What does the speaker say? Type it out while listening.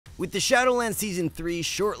With the Shadowlands Season 3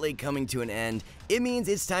 shortly coming to an end, it means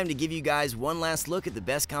it's time to give you guys one last look at the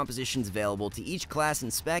best compositions available to each class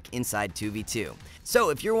and spec inside 2v2.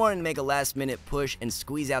 So if you're wanting to make a last minute push and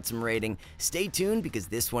squeeze out some rating, stay tuned because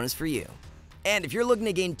this one is for you. And if you're looking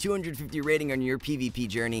to gain 250 rating on your PvP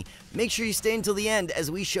journey, make sure you stay until the end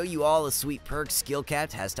as we show you all the sweet perks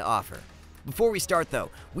Skillcapped has to offer. Before we start though,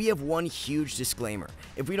 we have one huge disclaimer.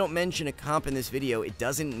 If we don't mention a comp in this video, it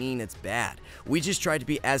doesn't mean it's bad. We just try to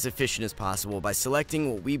be as efficient as possible by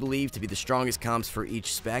selecting what we believe to be the strongest comps for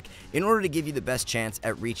each spec in order to give you the best chance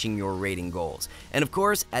at reaching your rating goals. And of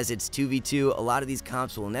course, as it's 2v2, a lot of these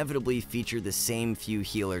comps will inevitably feature the same few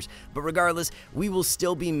healers, but regardless, we will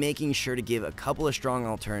still be making sure to give a couple of strong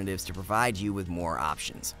alternatives to provide you with more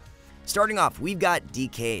options. Starting off, we've got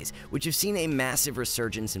DKs, which have seen a massive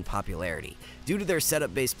resurgence in popularity. Due to their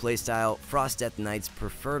setup-based playstyle, Frost Death Knights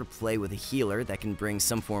prefer to play with a healer that can bring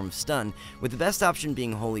some form of stun, with the best option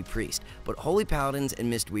being Holy Priest, but Holy Paladins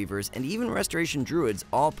and Mistweavers and even Restoration Druids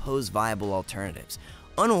all pose viable alternatives.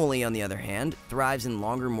 Unholy, on the other hand, thrives in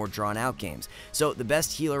longer, more drawn-out games, so the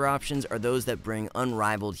best healer options are those that bring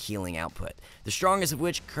unrivaled healing output, the strongest of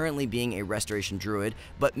which currently being a Restoration Druid,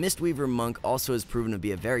 but Mistweaver Monk also has proven to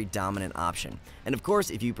be a very dominant option. And of course,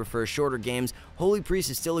 if you prefer shorter games, Holy Priest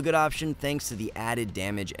is still a good option thanks to the added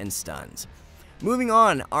damage and stuns. Moving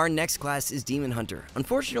on, our next class is Demon Hunter.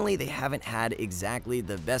 Unfortunately, they haven't had exactly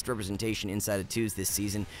the best representation inside of 2s this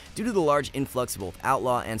season due to the large influx of both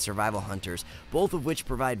Outlaw and Survival Hunters, both of which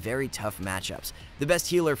provide very tough matchups. The best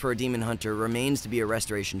healer for a Demon Hunter remains to be a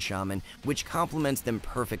Restoration Shaman, which complements them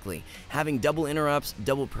perfectly, having double interrupts,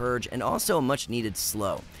 double purge, and also a much needed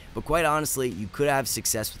slow. But quite honestly, you could have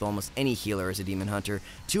success with almost any healer as a Demon Hunter,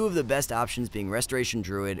 two of the best options being Restoration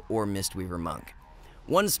Druid or Mistweaver Monk.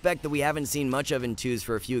 One spec that we haven't seen much of in 2s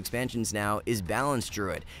for a few expansions now is Balanced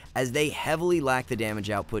Druid, as they heavily lack the damage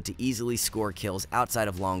output to easily score kills outside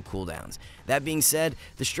of long cooldowns. That being said,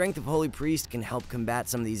 the strength of Holy Priest can help combat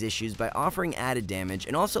some of these issues by offering added damage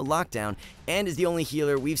and also lockdown, and is the only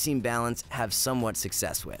healer we've seen Balance have somewhat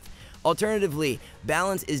success with. Alternatively,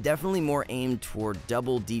 Balance is definitely more aimed toward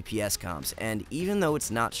double DPS comps, and even though it's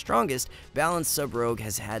not strongest, Balance Sub-Rogue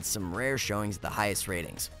has had some rare showings at the highest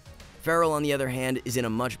ratings. Feral, on the other hand, is in a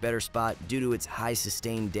much better spot due to its high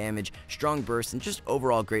sustained damage, strong burst, and just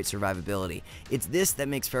overall great survivability. It's this that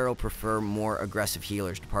makes Feral prefer more aggressive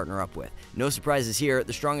healers to partner up with. No surprises here,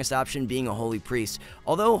 the strongest option being a Holy Priest,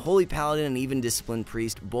 although Holy Paladin and even Disciplined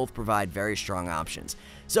Priest both provide very strong options.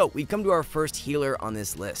 So, we've come to our first healer on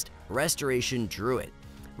this list, Restoration Druid.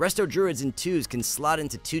 Resto Druids in 2s can slot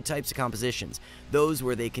into two types of compositions, those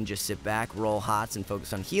where they can just sit back, roll hots, and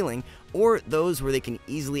focus on healing, or those where they can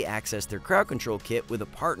easily access their crowd control kit with a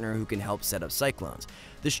partner who can help set up cyclones.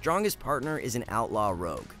 The strongest partner is an Outlaw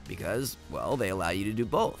Rogue, because, well, they allow you to do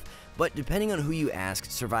both. But depending on who you ask,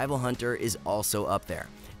 Survival Hunter is also up there.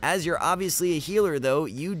 As you're obviously a healer though,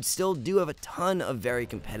 you still do have a ton of very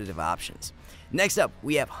competitive options. Next up,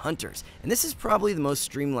 we have Hunters, and this is probably the most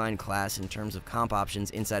streamlined class in terms of comp options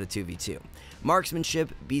inside of 2v2.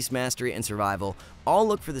 Marksmanship, Beast Mastery, and Survival all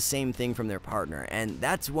look for the same thing from their partner, and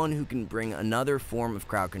that's one who can bring another form of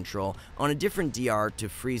crowd control on a different DR to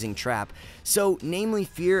Freezing Trap, so namely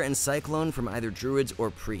Fear and Cyclone from either Druids or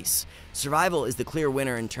Priests. Survival is the clear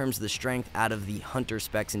winner in terms of the strength out of the Hunter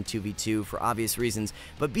specs in 2v2 for obvious reasons,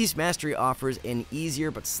 but Beast Mastery offers an easier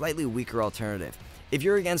but slightly weaker alternative. If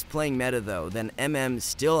you're against playing meta though, then MM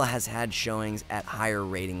still has had showings at higher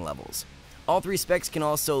rating levels. All three specs can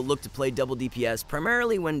also look to play double DPS,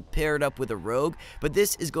 primarily when paired up with a rogue, but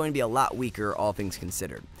this is going to be a lot weaker all things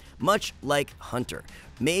considered. Much like Hunter,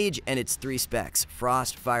 Mage and its three specs,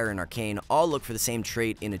 Frost, Fire, and Arcane, all look for the same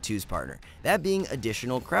trait in a 2s partner, that being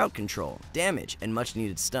additional crowd control, damage, and much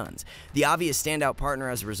needed stuns. The obvious standout partner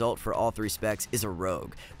as a result for all three specs is a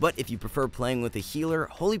rogue, but if you prefer playing with a healer,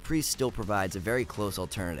 Holy Priest still provides a very close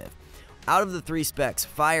alternative. Out of the three specs,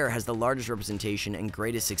 Fire has the largest representation and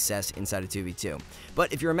greatest success inside of 2v2.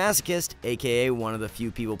 But if you're a masochist, aka one of the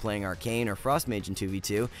few people playing Arcane or Frost Mage in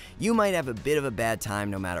 2v2, you might have a bit of a bad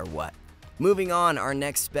time no matter what. Moving on, our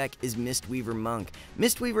next spec is Mistweaver Monk.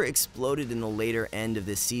 Mistweaver exploded in the later end of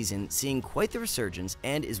this season, seeing quite the resurgence,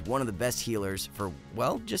 and is one of the best healers for,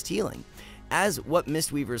 well, just healing. As what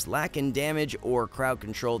Mistweavers lack in damage or crowd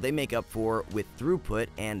control, they make up for with throughput,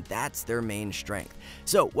 and that's their main strength.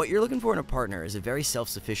 So what you're looking for in a partner is a very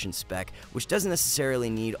self-sufficient spec, which doesn't necessarily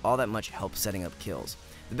need all that much help setting up kills.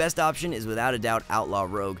 The best option is without a doubt Outlaw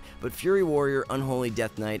Rogue, but Fury Warrior, Unholy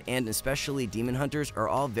Death Knight, and especially Demon Hunters are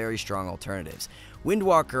all very strong alternatives.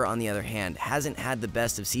 Windwalker, on the other hand, hasn't had the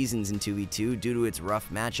best of seasons in 2v2 due to its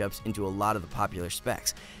rough matchups into a lot of the popular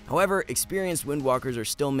specs. However, experienced Windwalkers are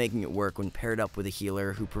still making it work when paired up with a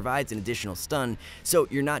healer who provides an additional stun, so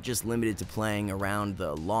you're not just limited to playing around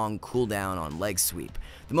the long cooldown on leg sweep.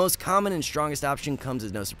 The most common and strongest option comes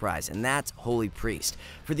as no surprise, and that's Holy Priest,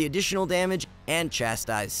 for the additional damage and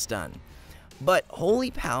chastise stun. But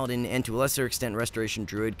Holy Paladin and to a lesser extent Restoration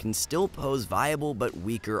Druid can still pose viable but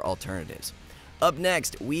weaker alternatives. Up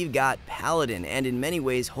next, we've got Paladin, and in many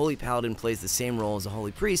ways, Holy Paladin plays the same role as a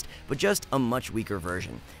Holy Priest, but just a much weaker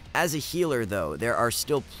version. As a healer, though, there are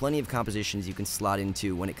still plenty of compositions you can slot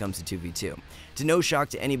into when it comes to 2v2. To no shock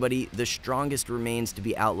to anybody, the strongest remains to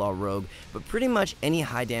be Outlaw Rogue, but pretty much any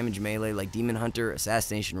high damage melee like Demon Hunter,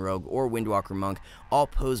 Assassination Rogue, or Windwalker Monk all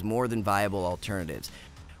pose more than viable alternatives.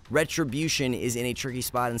 Retribution is in a tricky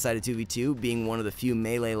spot inside of 2v2, being one of the few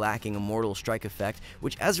melee lacking a mortal strike effect,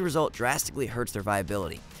 which as a result drastically hurts their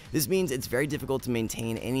viability. This means it's very difficult to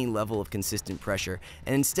maintain any level of consistent pressure,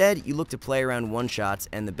 and instead you look to play around one-shots,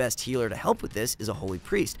 and the best healer to help with this is a Holy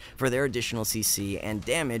Priest for their additional CC and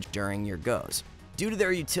damage during your goes. Due to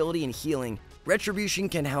their utility in healing, Retribution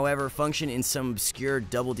can however function in some obscure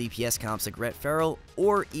double DPS comps like Ret Feral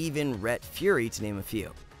or even Ret Fury, to name a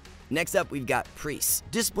few. Next up, we've got Priests.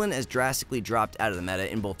 Discipline has drastically dropped out of the meta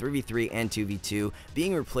in both 3v3 and 2v2,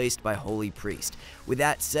 being replaced by Holy Priest. With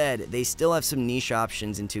that said, they still have some niche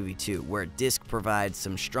options in 2v2, where Disc provides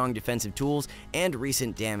some strong defensive tools and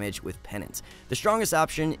recent damage with Penance. The strongest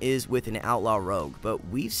option is with an Outlaw Rogue, but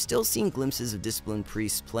we've still seen glimpses of Disciplined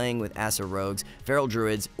Priests playing with Asa Rogues, Feral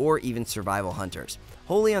Druids, or even Survival Hunters.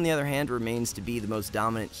 Holy, on the other hand, remains to be the most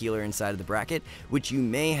dominant healer inside of the bracket, which you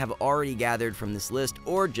may have already gathered from this list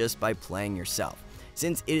or just by playing yourself.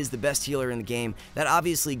 Since it is the best healer in the game, that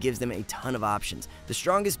obviously gives them a ton of options, the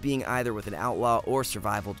strongest being either with an Outlaw or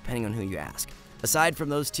Survival, depending on who you ask. Aside from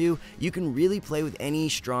those two, you can really play with any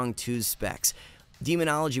strong 2s specs.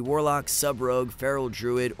 Demonology Warlock, Sub-Rogue, Feral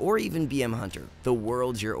Druid, or even BM Hunter. The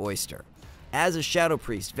world's your oyster. As a Shadow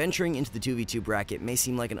Priest, venturing into the 2v2 bracket may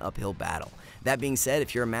seem like an uphill battle. That being said,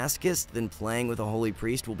 if you're a masochist, then playing with a Holy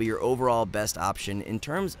Priest will be your overall best option in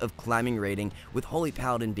terms of climbing rating, with Holy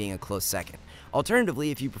Paladin being a close second.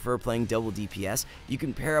 Alternatively, if you prefer playing double DPS, you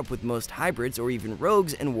can pair up with most hybrids or even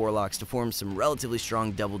rogues and warlocks to form some relatively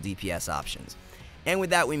strong double DPS options. And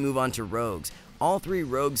with that, we move on to rogues. All three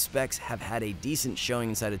rogue specs have had a decent showing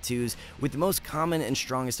inside of 2s, with the most common and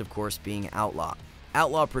strongest of course being Outlaw.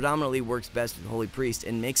 Outlaw predominantly works best with Holy Priest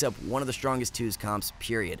and makes up one of the strongest 2s comps,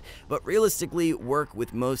 period, but realistically work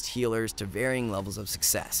with most healers to varying levels of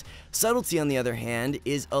success. Subtlety, on the other hand,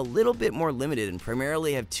 is a little bit more limited and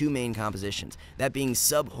primarily have two main compositions, that being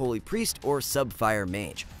Sub-Holy Priest or Sub-Fire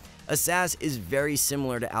Mage. Assass is very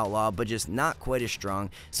similar to Outlaw, but just not quite as strong,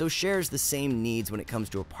 so shares the same needs when it comes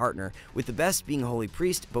to a partner, with the best being Holy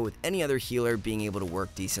Priest, but with any other healer being able to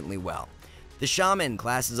work decently well. The Shaman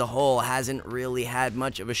class as a whole hasn't really had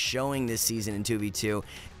much of a showing this season in 2v2,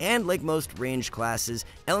 and like most ranged classes,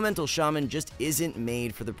 Elemental Shaman just isn't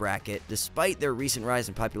made for the bracket, despite their recent rise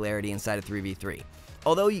in popularity inside of 3v3.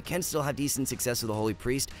 Although you can still have decent success with a Holy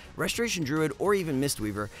Priest, Restoration Druid, or even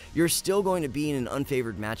Mistweaver, you're still going to be in an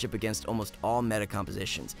unfavored matchup against almost all meta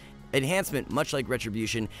compositions. Enhancement, much like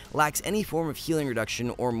Retribution, lacks any form of healing reduction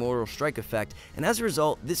or mortal strike effect, and as a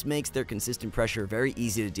result, this makes their consistent pressure very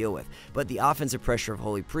easy to deal with, but the offensive pressure of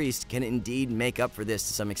Holy Priest can indeed make up for this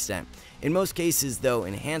to some extent. In most cases, though,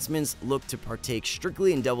 enhancements look to partake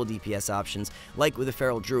strictly in double DPS options, like with a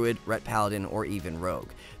Feral Druid, Ret Paladin, or even Rogue.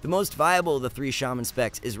 The most viable of the three Shaman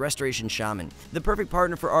specs is Restoration Shaman. The perfect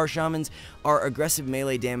partner for our Shamans are aggressive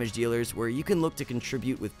melee damage dealers where you can look to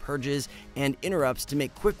contribute with purges and interrupts to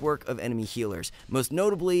make quick work of enemy healers, most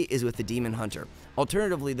notably is with the Demon Hunter.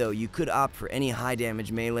 Alternatively though, you could opt for any high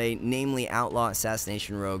damage melee, namely Outlaw,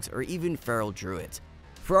 Assassination Rogues, or even Feral Druids.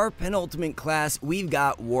 For our penultimate class, we've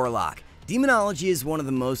got Warlock. Demonology is one of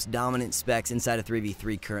the most dominant specs inside of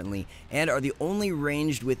 3v3 currently, and are the only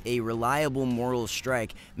ranged with a reliable mortal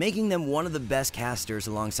strike, making them one of the best casters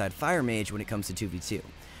alongside Fire Mage when it comes to 2v2.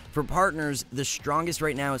 For partners, the strongest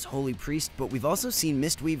right now is Holy Priest, but we've also seen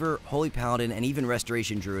Mistweaver, Holy Paladin, and even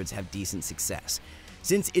Restoration Druids have decent success.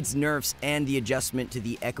 Since its nerfs and the adjustment to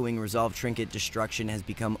the Echoing Resolve Trinket, destruction has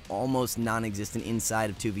become almost non-existent inside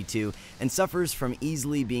of 2v2 and suffers from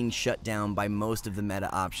easily being shut down by most of the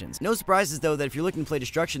meta options. No surprises though that if you're looking to play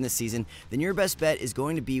destruction this season, then your best bet is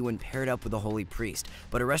going to be when paired up with a Holy Priest,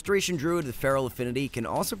 but a Restoration Druid with Feral Affinity can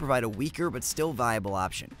also provide a weaker but still viable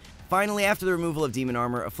option. Finally, after the removal of Demon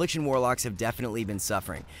Armor, Affliction Warlocks have definitely been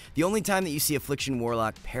suffering. The only time that you see Affliction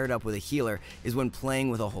Warlock paired up with a healer is when playing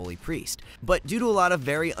with a Holy Priest. But due to a lot of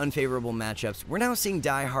very unfavorable matchups, we're now seeing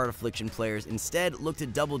die-hard Affliction players instead look to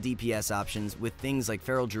double DPS options with things like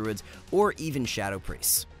Feral Druids or even Shadow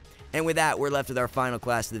Priests. And with that, we're left with our final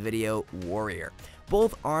class of the video, Warrior.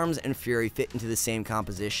 Both Arms and Fury fit into the same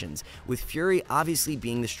compositions, with Fury obviously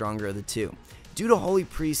being the stronger of the two. Due to Holy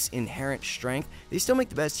Priest's inherent strength, they still make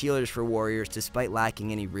the best healers for warriors despite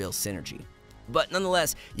lacking any real synergy. But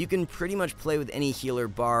nonetheless, you can pretty much play with any healer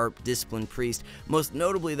bar Discipline Priest, most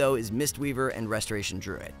notably though is Mistweaver and Restoration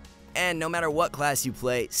Druid. And no matter what class you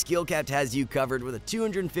play, Skill-Capped has you covered with a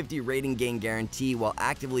 250 rating gain guarantee while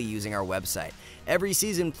actively using our website. Every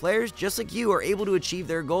season, players just like you are able to achieve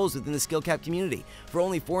their goals within the Skill-Capped community. For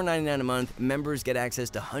only $4.99 a month, members get access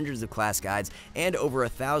to hundreds of class guides and over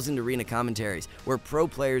 1,000 arena commentaries, where pro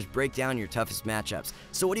players break down your toughest matchups.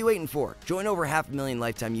 So what are you waiting for? Join over 500,000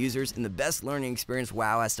 lifetime users in the best learning experience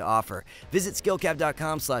WoW has to offer. Visit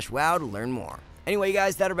skillcapped.com/wow to learn more. Anyway,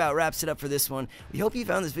 guys, that about wraps it up for this one. We hope you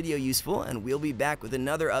found this video useful, and we'll be back with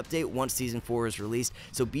another update once Season 4 is released,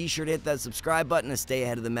 so be sure to hit that subscribe button to stay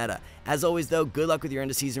ahead of the meta. As always, though, good luck with your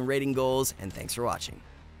end-of-season rating goals, and thanks for watching.